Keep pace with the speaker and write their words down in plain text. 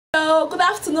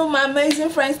afternoon, my amazing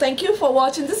friends. Thank you for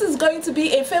watching. This is going to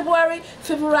be a February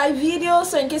video,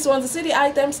 so in case you want to see the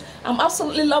items, I'm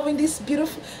absolutely loving this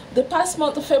beautiful the past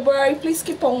month of February. Please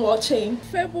keep on watching.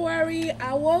 February,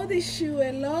 I wore this shoe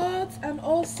a lot, and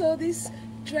also this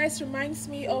dress reminds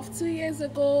me of 2 years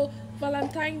ago,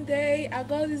 Valentine's Day. I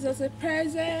got this as a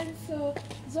present, so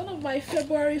it's one of my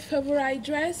favorite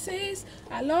dresses.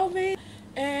 I love it,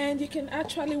 and you can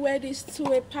actually wear this to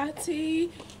a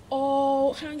party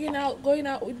or hanging out, going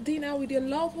out with dinner with your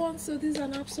loved ones. So this is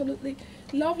an absolutely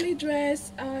lovely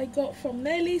dress I got from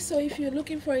Nelly. So if you're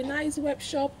looking for a nice web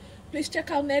shop, please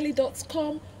check out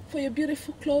nelly.com for your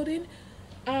beautiful clothing.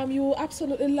 You will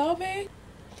absolutely love it.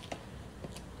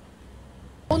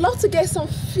 I would love to get some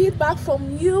feedback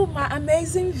from you, my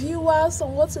amazing viewers,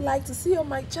 on what you like to see on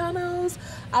my channels.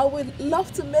 I would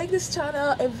love to make this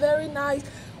channel a very nice,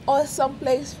 awesome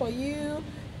place for you.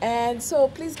 And so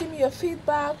please give me your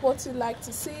feedback, what you like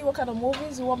to see, what kind of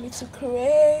movies you want me to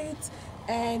create,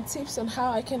 and tips on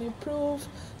how I can improve.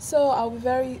 So I'll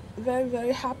be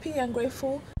very happy and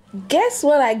grateful. Guess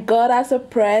what I got as a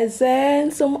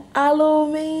present? Some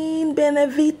Halloween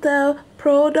Benevita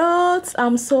products.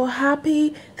 I'm so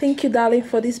happy. Thank you, darling,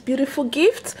 for this beautiful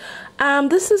gift.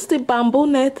 This is the bamboo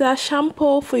nectar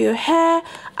shampoo for your hair,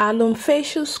 alum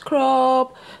facial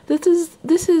scrub. This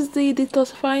is the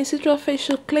detoxifying citrus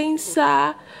facial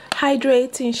cleanser,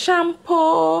 hydrating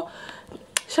shampoo,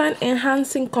 shine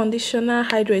enhancing conditioner,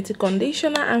 hydrating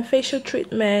conditioner, and facial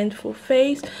treatment for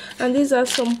face. And these are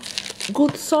some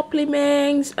good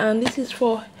supplements, and this is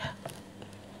for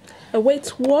a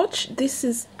weight watch. This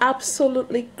is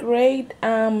absolutely great.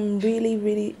 I'm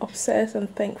really obsessed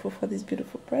and thankful for this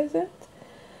beautiful present.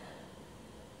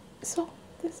 So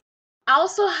I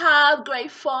also had great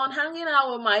fun hanging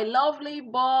out with my lovely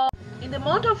boy. In the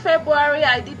month of February,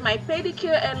 I did my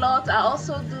pedicure a lot. I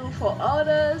also do for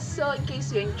others, so in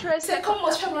case you're interested. Second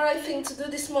most favorite thing to do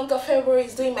this month of February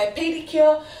is doing my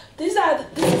pedicure. This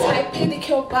is my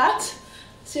pedicure bath.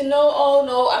 So you all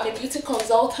know I'm a beauty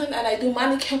consultant, and I do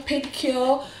manicure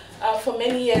pedicure for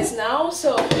many years now.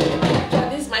 So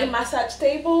this is my massage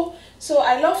table. So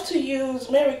I love to use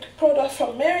product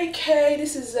from Mary Kay.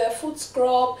 This is a foot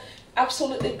scrub,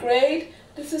 absolutely great.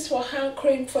 This is for hand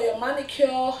cream for your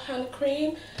manicure, hand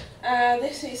cream.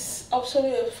 This is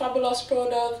absolutely a fabulous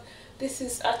product. This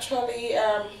is actually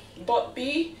Bot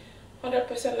B,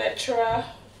 100% natural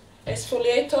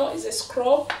exfoliator. Is a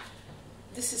scrub.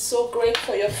 This is so great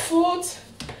for your foot.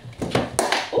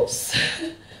 Oops.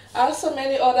 Also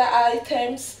many other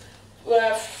items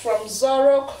from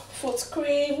Zorok foot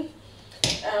cream,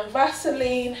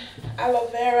 Vaseline, aloe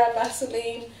vera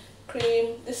Vaseline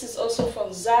cream. This is also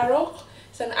from Zorok.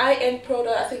 It's an high-end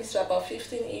product. I think it's about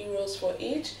 15 euros for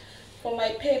each. For my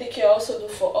pedicure, I also do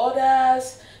for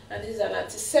others, and this is an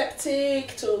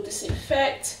antiseptic to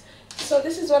disinfect. So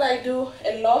this is what I do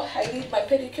a lot. I did my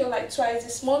pedicure like twice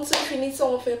this month. So if you need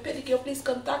someone for your pedicure, please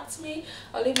contact me.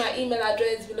 I'll leave my email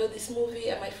address below this movie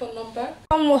and my phone number.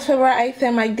 One most favorite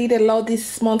item I did a lot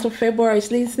this month of February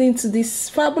is listening to this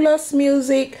fabulous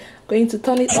music. I'm going to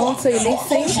turn it on so you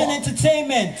listen. Ocean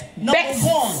Entertainment,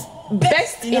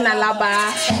 best in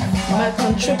Alaba, my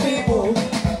country people.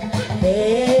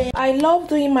 Hey. I love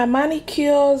doing my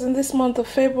manicures in this month of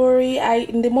February.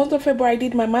 In the month of February I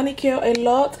did my manicure a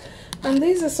lot. And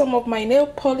these are some of my nail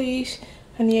polish,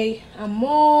 and yeah, and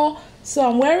more. So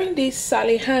I'm wearing this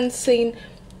Sally Hansen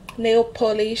nail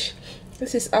polish.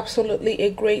 This is absolutely a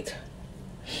great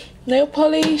nail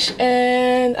polish,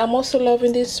 and I'm also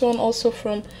loving this one also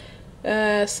from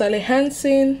Sally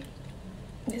Hansen.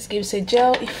 This gives a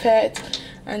gel effect,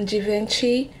 and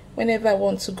Givenchy. Whenever I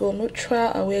want to go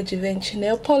neutral, I wear Givenchy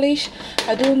nail polish.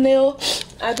 I do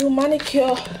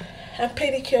manicure and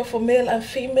pedicure for male and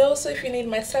female. So if you need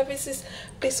my services,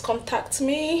 please contact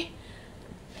me.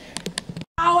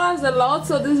 Flowers a lot.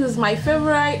 So this is my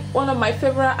favorite, one of my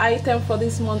favorite items for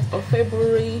this month of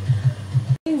February.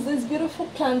 Is this beautiful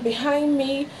plant behind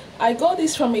me. I got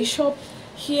this from a shop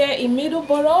here in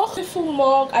Middleborough. Beautiful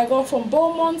mug I got from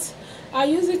Beaumont. I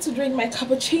use it to drink my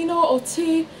cappuccino or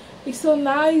tea. It's so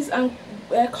nice and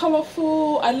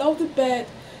colorful. I love the bird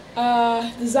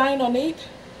design on it.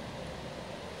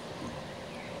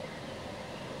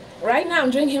 Right now I'm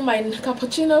drinking my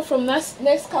cappuccino from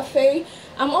Nescafe.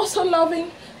 I'm also loving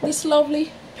this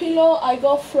lovely pillow I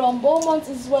got from Beaumont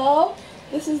as well.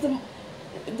 This is the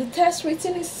test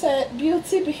written is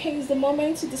beauty begins the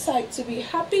moment you decide to be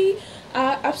happy.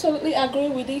 I absolutely agree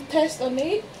with the test on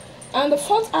it. And the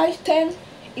fourth item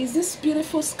is this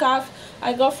beautiful scarf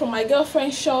I got from my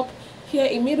girlfriend's shop here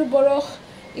in Middleborough.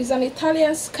 It's an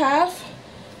Italian scarf.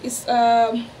 It's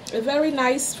a very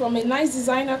nice, from a nice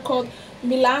designer called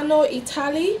Milano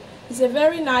Italy. It's a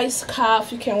very nice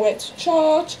scarf you can wear to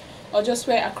church or just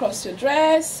wear across your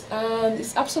dress, and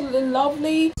it's absolutely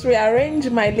lovely. Rearrange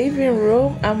my living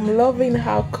room. I'm loving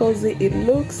how cozy it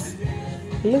looks.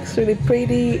 It looks really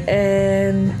pretty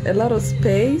and a lot of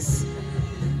space.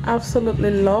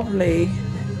 Absolutely lovely.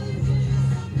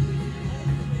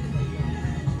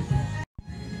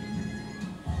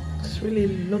 It's really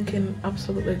looking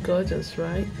absolutely gorgeous,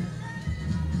 right?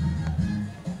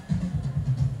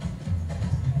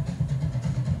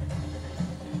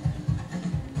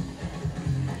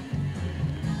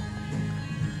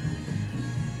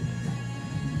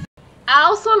 I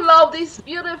also love this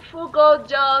beautiful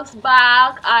gorgeous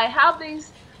bag. I have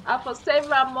this for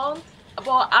several months,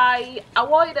 but I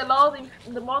wore it a lot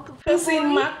in the month of February. I've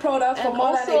seen MAC products for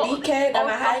more than a decade, and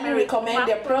I highly recommend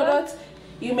their products.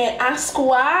 You may ask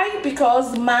why.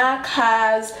 Because MAC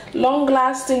has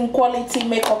long-lasting quality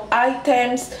makeup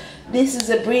items. This is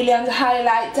a brilliant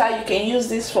highlighter. You can use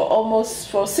this for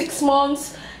almost 6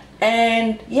 months,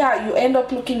 and yeah, you end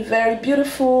up looking very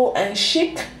beautiful and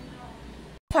chic.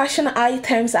 Fashion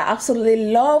items I absolutely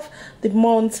love the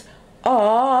month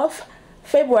of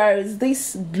February is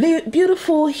this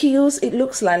beautiful heels. It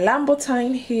looks like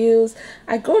Louboutin heels.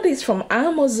 I got this from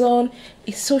Amazon.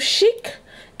 It's so chic.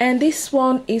 And this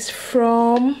one is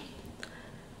from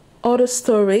Other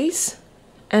Stories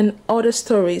and Other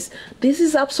Stories. This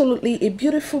is absolutely a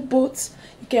beautiful boot.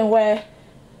 You can wear,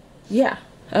 yeah,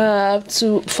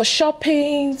 for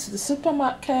shopping, to the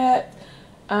supermarket,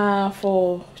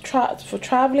 for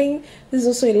traveling. This is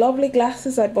also a lovely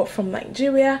glasses I bought from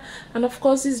Nigeria, and of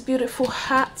course this beautiful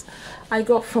hat I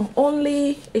got from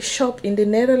Only, a shop in the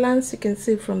Netherlands. You can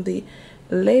see from the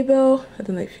label, I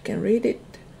don't know if you can read it,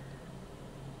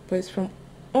 but it's from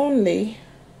Only.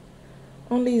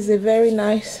 Only is a very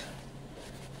nice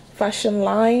fashion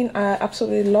line. I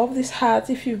absolutely love this hat.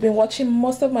 If you've been watching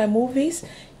most of my movies,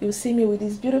 you'll see me with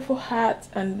this beautiful hat,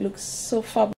 and it looks so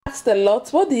fabulous. Asked a lot,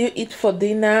 what do you eat for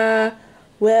dinner?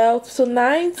 Well,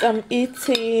 tonight I'm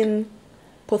eating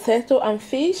potato and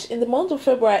fish. In the month of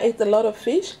February I ate a lot of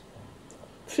fish.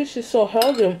 Fish is so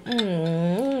healthy.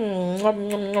 Nom,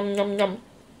 nom, nom, nom, nom.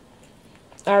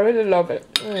 I really love it.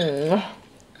 If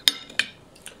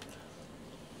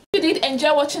you did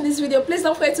enjoy watching this video, please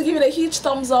don't forget to give it a huge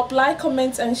thumbs up, like,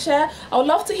 comment and share. I would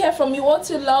love to hear from you what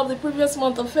you love the previous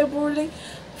month of February.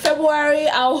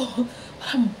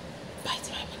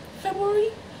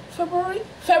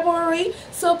 February.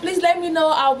 So please let me know.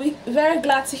 I'll be very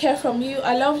glad to hear from you.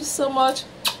 I love you so much.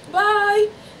 Bye.